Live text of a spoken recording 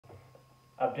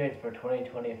updates for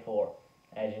 2024.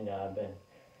 As you know, I've been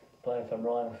playing some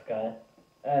Rolling Sky,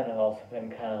 and I've also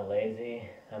been kind of lazy.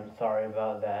 I'm sorry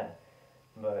about that,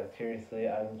 but seriously,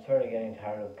 I'm sort of getting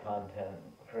tired of content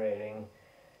creating,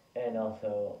 and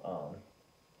also,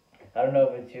 I don't know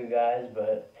if it's you guys,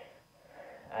 but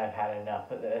I've had enough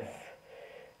of this.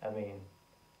 I mean,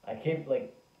 I keep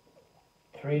like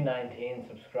 319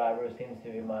 subscribers seems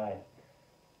to be my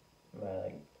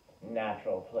like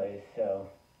natural place, so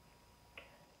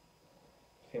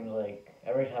seems like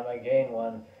every time I gain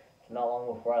one, it's not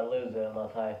long before I lose it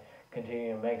unless I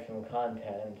continue to make some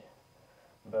content.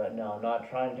 But no, I'm not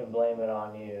trying to blame it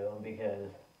on you because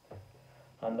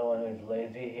I'm the one who's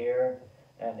lazy here,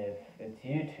 and if it's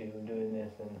you two doing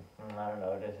this, then I don't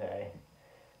know what to say.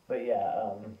 But yeah,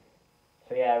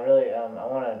 so yeah, I really I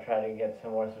want to try to get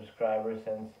some more subscribers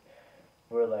since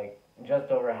we're like just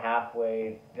over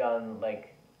halfway done,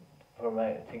 like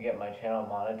to get my channel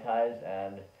monetized,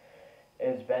 and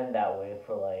it's been that way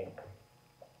for like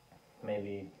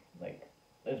maybe like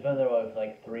it's been that way for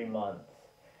like 3 months.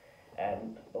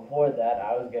 And before that,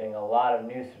 I was getting a lot of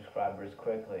new subscribers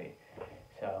quickly.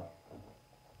 So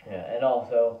yeah, and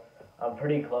also I'm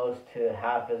pretty close to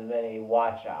half as many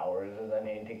watch hours as I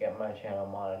need to get my channel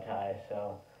monetized.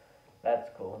 So that's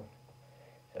cool.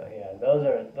 So yeah,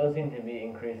 those seem to be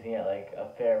increasing at like a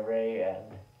fair rate,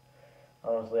 and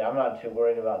honestly, I'm not too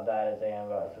worried about that as I am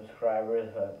about subscribers,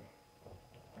 but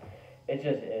it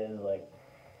just is like,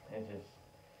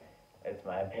 it's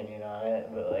my opinion on it,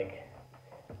 but like,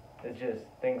 it's just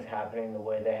things happening the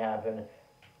way they happen.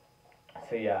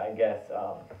 So yeah, I guess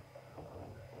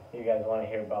you guys want to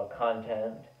hear about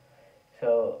content.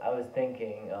 So I was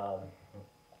thinking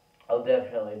I'll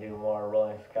definitely do more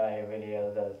Rolling Sky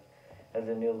videos as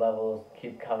the new levels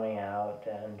keep coming out,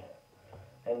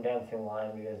 and Dancing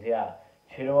Line, because yeah,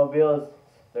 Cheetah Mobile is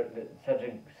they're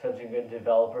such a good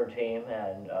developer team,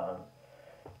 and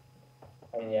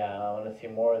yeah, I want to see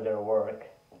more of their work.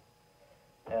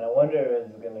 And I wonder if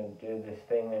it's gonna do this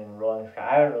thing in Rolling Sky.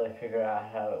 I haven't really figured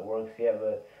out how it works yet,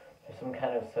 but there's some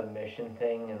kind of submission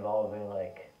thing involving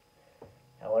like,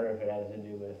 I wonder if it has to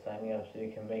do with signing up so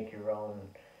you can make your own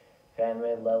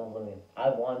fan-made levels. I mean,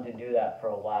 I've wanted to do that for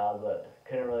a while, but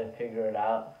couldn't really figure it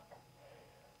out.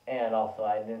 And also,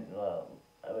 I didn't.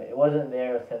 I mean, it wasn't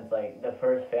there since like the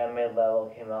first fan-made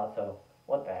level came out. So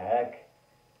what the heck?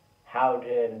 How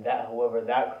did that whoever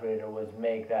that creator was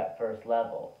make that first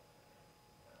level?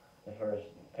 The first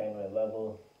fan-made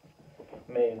level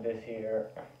made this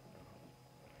year,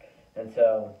 and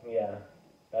so yeah,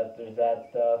 there's that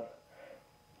stuff.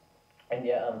 And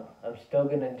yeah, I'm still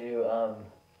gonna do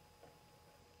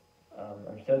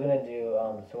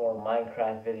some more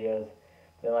Minecraft videos.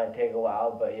 They might take a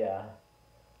while, but yeah,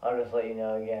 I'll just let you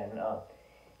know again.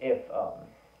 If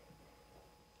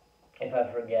if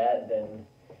I forget, then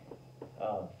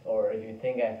or if you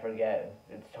think I forget,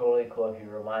 it's totally cool if you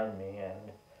remind me,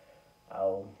 and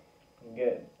I'll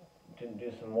get to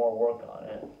do some more work on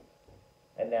it.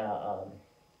 And now,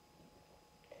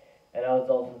 and I was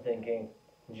also thinking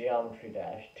Geometry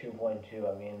Dash 2.2.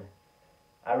 I mean,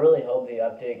 I really hope the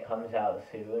update comes out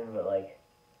soon, but like,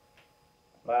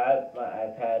 my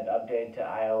iPad update to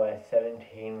iOS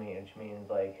 17, which means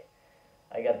like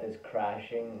I got this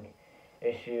crashing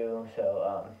issue,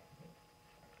 so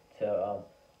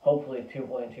hopefully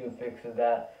 2.2 fixes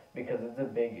that, because it's a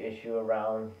big issue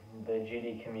around the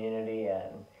GD community,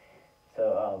 and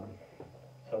so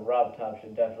so Rob Top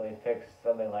should definitely fix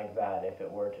something like that if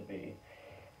it were to be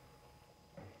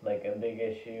like a big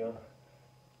issue.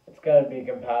 It's got to be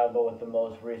compatible with the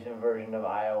most recent version of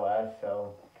iOS,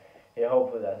 so yeah,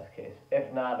 hopefully that's the case.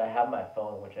 If not, I have my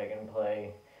phone, which I can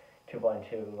play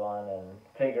 2.2 on and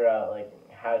figure out like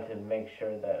how to make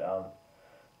sure that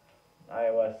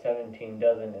iOS 17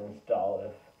 doesn't install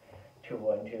if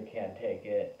 2.2 can't take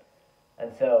it.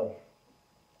 And so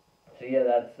yeah,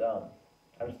 that's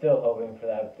I'm still hoping for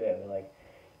that update. I mean, like,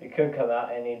 it could come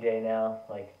out any day now.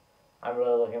 Like, I'm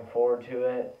really looking forward to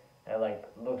it, and like,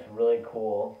 looks really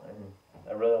cool, and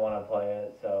I really want to play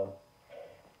it. So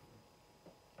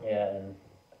yeah, and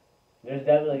there's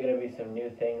definitely gonna be some new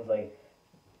things. Like,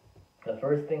 the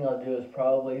first thing I'll do is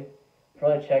probably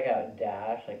check out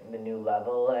Dash, like the new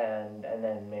level, and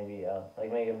then maybe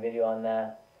like make a video on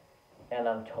that. And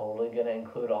I'm totally gonna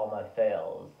include all my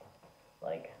fails,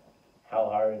 like how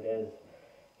hard it is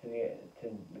to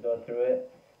go through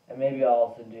it, and maybe I'll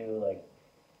also do like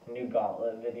new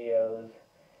gauntlet videos,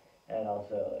 and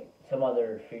also like some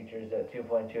other features that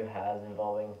 2.2 has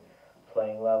involving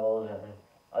playing levels. And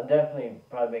I'll definitely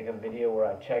probably make a video where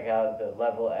I check out the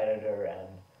level editor and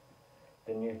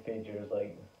the new features.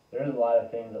 Like, there's a lot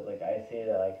of things that like I see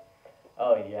that like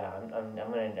Oh yeah, I'm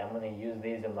gonna use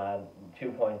these in my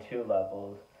 2.2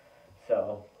 levels.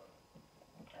 So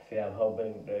see, I'm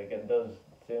hoping to get those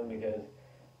soon because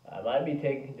I might be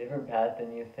taking a different path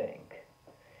than you think.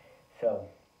 So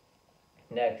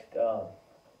next,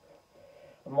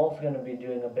 I'm also gonna be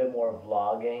doing a bit more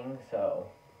vlogging. So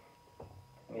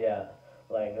yeah,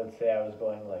 like let's say I was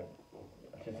going like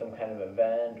to some kind of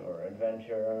event or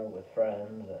adventure with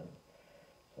friends and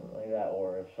something like that,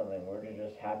 or if something were to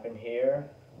just happen here.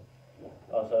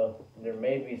 Also, there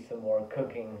may be some more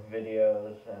cooking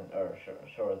videos and or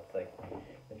shorts like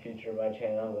in the future of my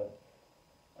channel,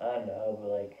 but I don't know.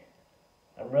 But like,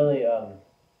 I'm really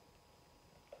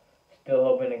still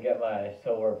hoping to get my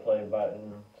silver play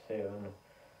button soon.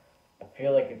 I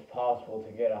feel like it's possible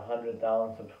to get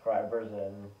 100,000 subscribers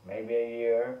in maybe a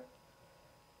year.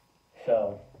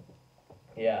 So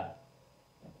yeah,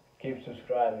 keep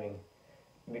subscribing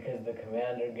because the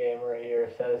Commander Gamer here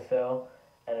says so,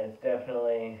 and it's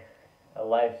definitely a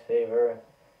lifesaver.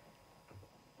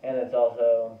 And it's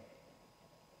also,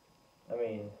 I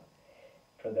mean,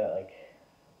 for that, like,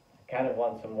 I kind of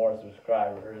want some more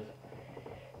subscribers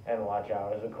and watch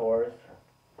hours, of course.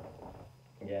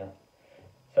 Yeah.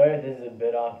 Sorry if this is a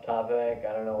bit off topic.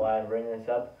 I don't know why I bring this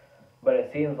up, but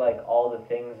it seems like all the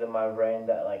things in my brain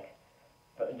that like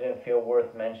didn't feel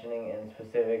worth mentioning in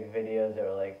specific videos that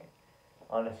were like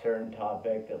on a certain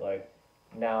topic that like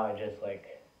now I just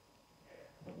like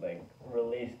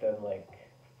release them like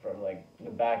from like the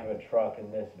back of a truck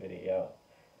in this video.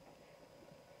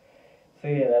 So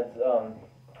yeah, that's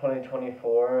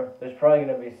 2024. There's probably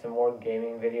gonna be some more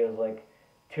gaming videos like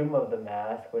Tomb of the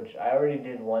Mask, which I already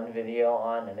did one video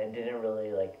on, and it didn't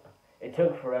really like. It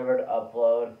took forever to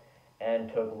upload,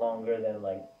 and took longer than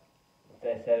like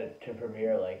I said it to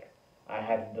premiere. Like I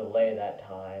had to delay that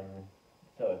time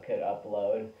so it could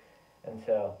upload, and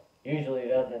so usually it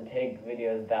doesn't take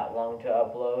videos that long to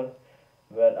upload.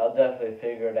 But I'll definitely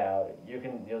figure it out. You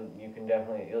can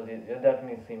definitely you'll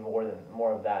definitely see more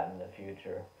of that in the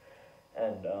future,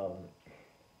 and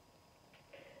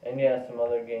yeah, some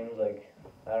other games like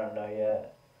I don't know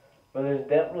yet, but there's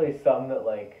definitely some that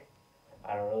like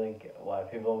I don't really get why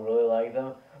people really like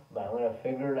them, but I'm gonna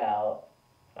figure it out.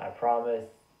 I promise.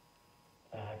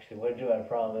 Actually, what do I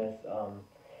promise? I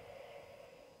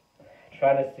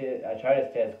try to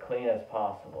stay as clean as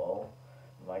possible,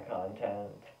 my content.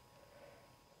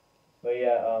 But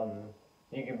yeah,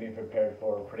 you can be prepared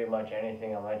for pretty much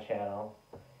anything on my channel.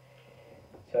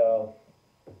 So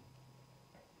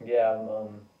yeah,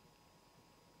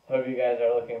 hope you guys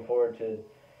are looking forward to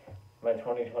my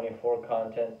 2024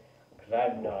 content because I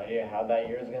have no idea how that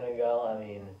year is gonna go. I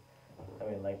mean,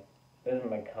 like this is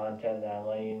my content that I'm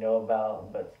letting you know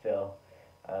about, but still,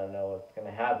 I don't know what's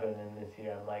gonna happen in this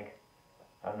year.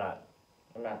 I'm not,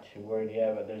 I'm not too worried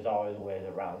yet, but there's always ways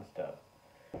around stuff.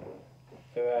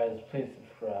 So guys, please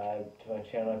subscribe to my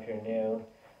channel if you're new,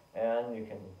 and you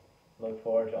can look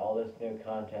forward to all this new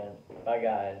content. Bye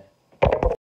guys.